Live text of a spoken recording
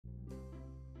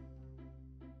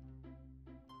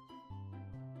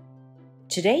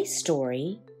Today's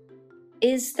story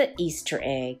is The Easter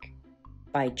Egg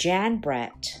by Jan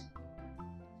Brett.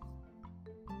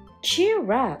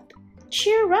 Cheer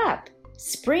up,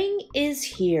 spring is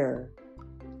here.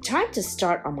 Time to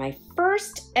start on my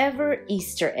first ever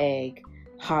Easter egg,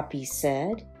 Hoppi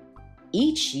said.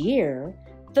 Each year,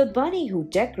 the bunny who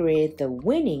decorated the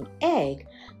winning egg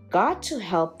got to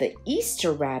help the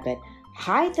Easter rabbit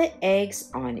hide the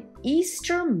eggs on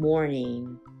Easter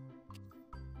morning.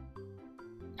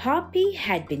 Hoppi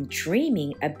had been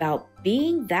dreaming about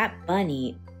being that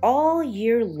bunny all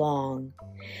year long.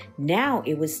 Now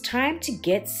it was time to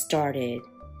get started.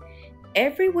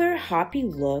 Everywhere Hoppi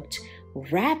looked,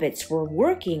 rabbits were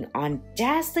working on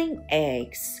dazzling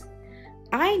eggs.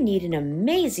 I need an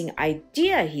amazing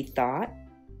idea, he thought.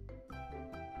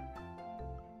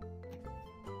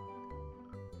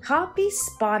 Hoppi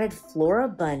spotted Flora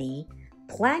Bunny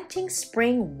planting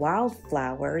spring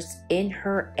wildflowers in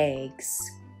her eggs.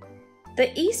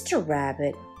 The Easter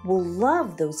rabbit will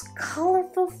love those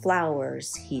colorful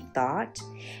flowers, he thought,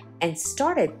 and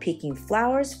started picking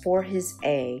flowers for his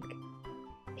egg.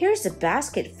 Here's a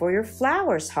basket for your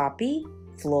flowers, Hoppi,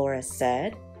 Flora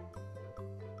said.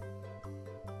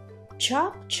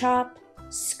 Chop, chop,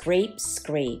 scrape,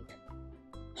 scrape.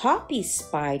 Hoppi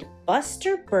spied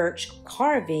Buster Birch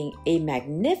carving a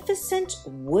magnificent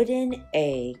wooden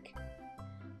egg.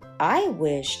 I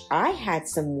wish I had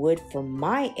some wood for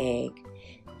my egg,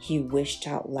 he wished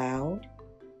out loud.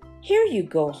 Here you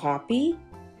go, Hoppi,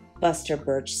 Buster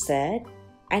Birch said,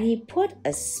 and he put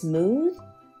a smooth,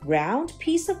 round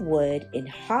piece of wood in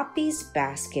Hoppi's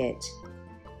basket.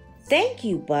 Thank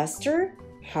you, Buster,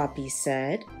 Hoppi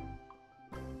said.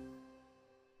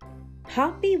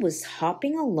 Hoppi was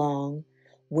hopping along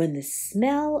when the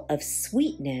smell of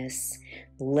sweetness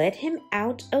led him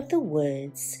out of the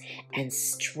woods and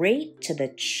straight to the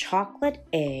chocolate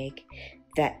egg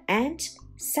that Aunt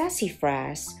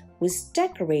Sassafras was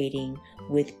decorating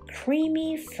with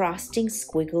creamy frosting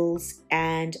squiggles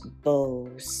and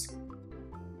bows.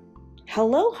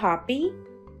 Hello, Hoppi,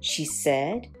 she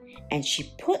said, and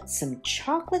she put some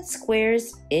chocolate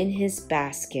squares in his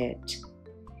basket.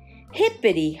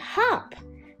 Hippity hop,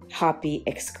 Hoppi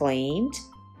exclaimed.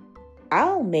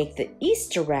 I'll make the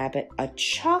Easter rabbit a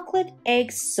chocolate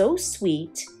egg so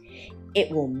sweet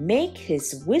it will make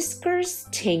his whiskers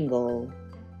tingle.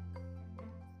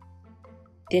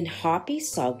 Then Hoppi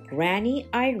saw Granny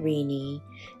Irene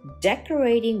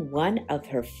decorating one of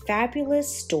her fabulous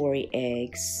story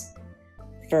eggs.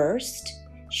 First,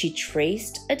 she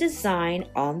traced a design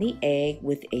on the egg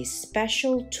with a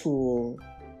special tool.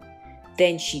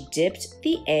 Then she dipped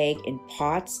the egg in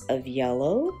pots of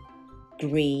yellow,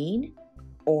 green,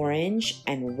 orange,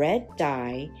 and red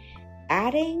dye,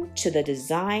 adding to the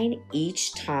design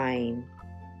each time.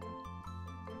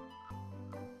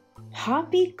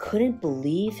 Hoppi couldn't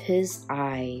believe his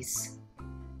eyes.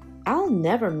 I'll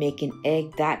never make an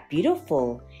egg that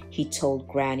beautiful, he told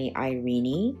Granny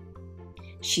Irene.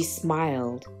 She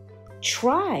smiled.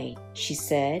 Try, she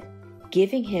said,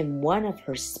 giving him one of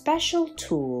her special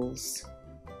tools.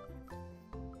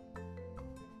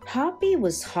 Hoppi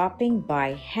was hopping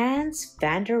by Hans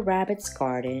Vander Rabbit's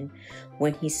garden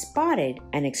when he spotted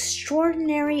an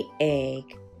extraordinary egg.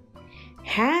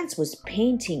 Hans was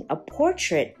painting a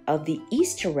portrait of the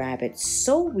Easter rabbit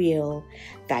so real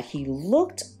that he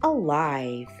looked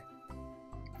alive.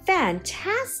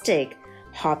 Fantastic!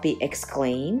 Hoppi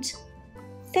exclaimed.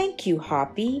 Thank you,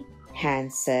 Hoppi,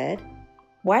 Hans said.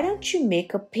 Why don't you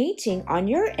make a painting on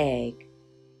your egg?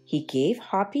 He gave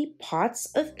Hoppi pots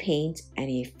of paint and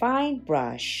a fine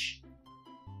brush.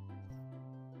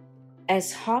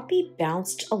 As Hoppi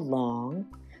bounced along,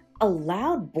 a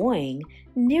loud boing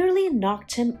nearly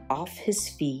knocked him off his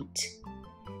feet.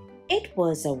 It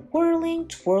was a whirling,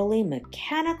 twirling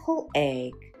mechanical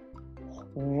egg.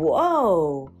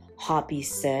 Whoa, Hoppi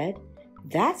said.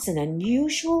 That's an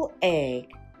unusual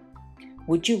egg.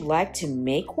 Would you like to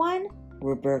make one?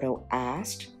 Roberto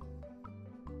asked.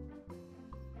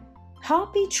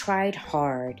 Hoppi tried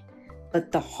hard,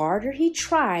 but the harder he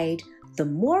tried, the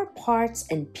more parts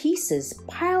and pieces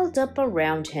piled up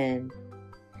around him.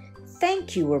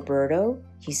 Thank you, Roberto,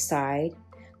 he sighed,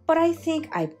 but I think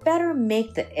I better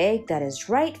make the egg that is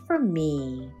right for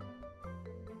me.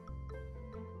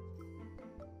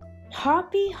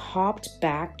 Hoppi hopped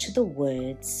back to the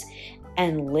woods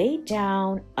and lay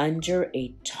down under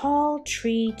a tall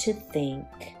tree to think.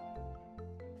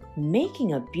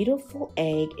 Making a beautiful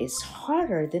egg is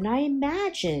harder than I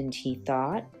imagined, he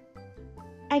thought.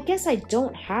 I guess I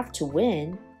don't have to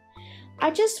win.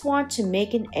 I just want to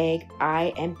make an egg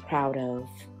I am proud of.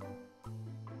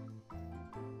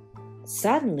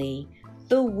 Suddenly,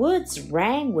 the woods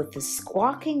rang with the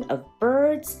squawking of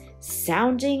birds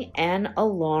sounding an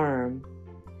alarm.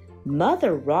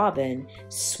 Mother Robin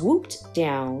swooped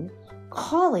down,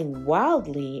 calling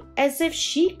wildly as if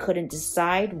she couldn't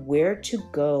decide where to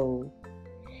go.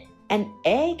 An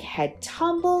egg had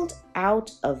tumbled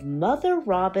out of Mother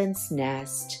Robin's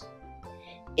nest.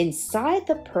 Inside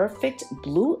the perfect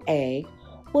blue egg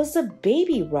was a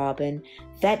baby robin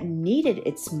that needed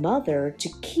its mother to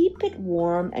keep it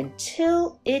warm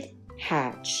until it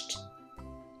hatched.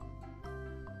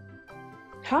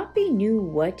 Hoppi knew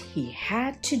what he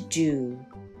had to do.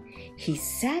 He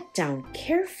sat down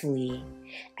carefully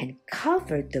and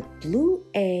covered the blue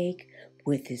egg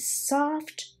with his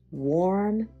soft,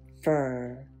 warm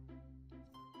fur.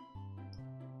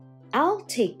 "I'll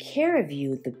take care of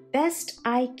you the best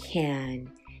I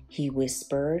can," he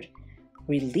whispered.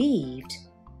 Relieved,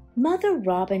 Mother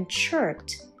Robin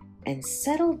chirped and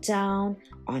settled down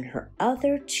on her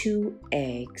other 2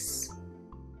 eggs.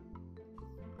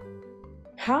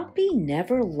 Hoppi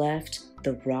never left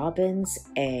the robin's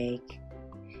egg.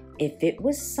 If it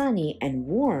was sunny and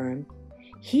warm,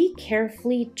 he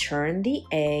carefully turned the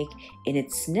egg in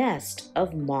its nest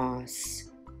of moss.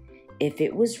 If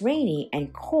it was rainy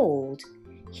and cold,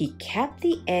 he kept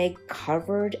the egg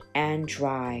covered and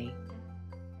dry.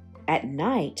 At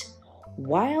night,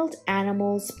 wild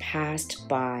animals passed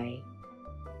by.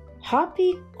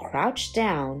 Hoppi crouched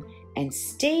down and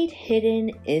stayed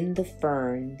hidden in the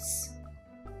ferns.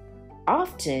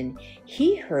 Often,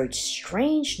 he heard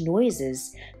strange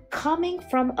noises coming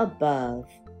from above,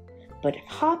 but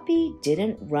Hoppi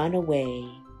didn't run away.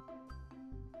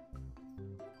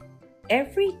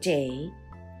 Every day,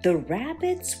 the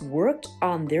rabbits worked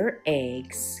on their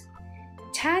eggs.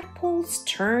 Tadpoles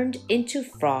turned into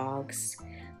frogs,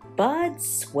 buds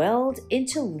swelled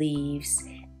into leaves,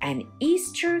 and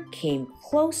Easter came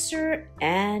closer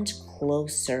and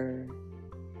closer.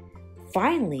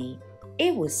 Finally,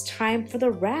 it was time for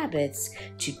the rabbits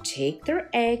to take their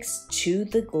eggs to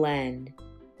the glen.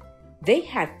 They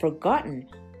had forgotten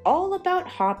all about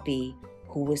Hoppi,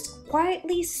 who was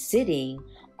quietly sitting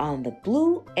on the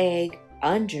blue egg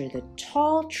under the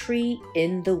tall tree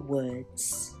in the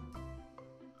woods.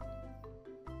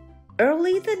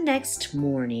 Early the next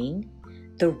morning,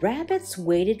 the rabbits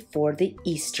waited for the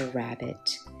Easter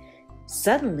rabbit.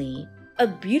 Suddenly, a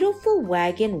beautiful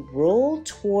wagon rolled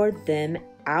toward them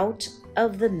out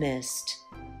of the mist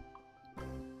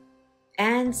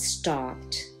and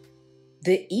stopped.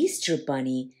 The Easter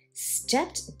bunny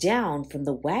stepped down from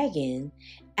the wagon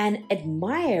and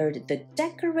admired the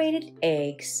decorated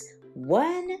eggs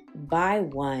one by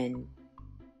one.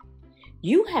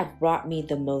 "You have brought me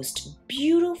the most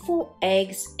beautiful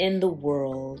eggs in the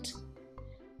world,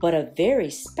 but a very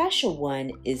special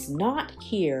one is not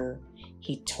here,"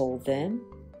 he told them.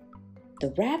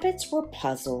 The rabbits were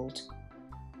puzzled.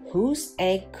 Whose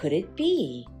egg could it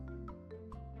be?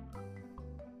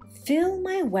 "Fill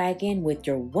my wagon with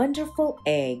your wonderful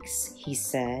eggs," he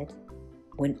said.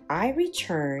 "When I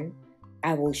return,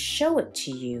 I will show it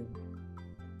to you."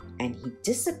 And he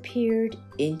disappeared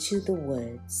into the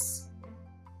woods.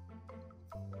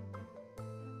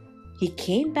 He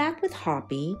came back with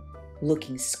Hoppi,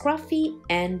 looking scruffy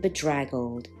and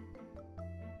bedraggled.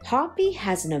 "Hoppi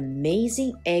has an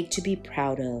amazing egg to be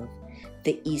proud of,"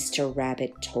 the Easter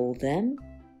rabbit told them.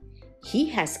 "He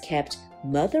has kept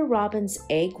Mother Robin's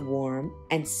egg warm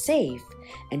and safe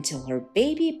until her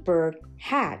baby bird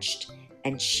hatched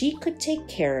and she could take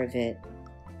care of it."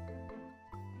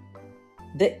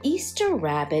 The Easter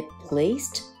rabbit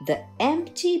placed the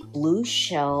empty blue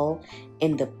shell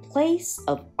in the place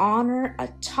of honor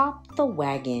atop the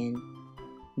wagon.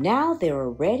 Now they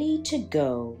were ready to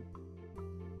go.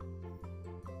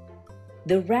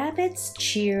 The rabbits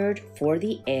cheered for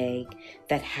the egg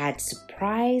that had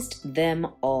surprised them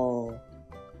all.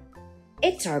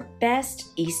 "It's our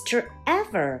best Easter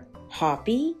ever,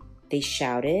 Hoppi," they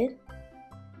shouted.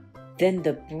 Then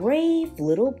the brave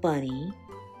little bunny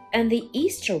and the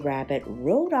Easter rabbit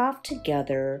rode off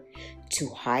together to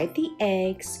hide the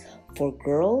eggs for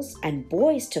girls and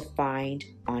boys to find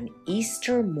on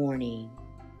Easter morning.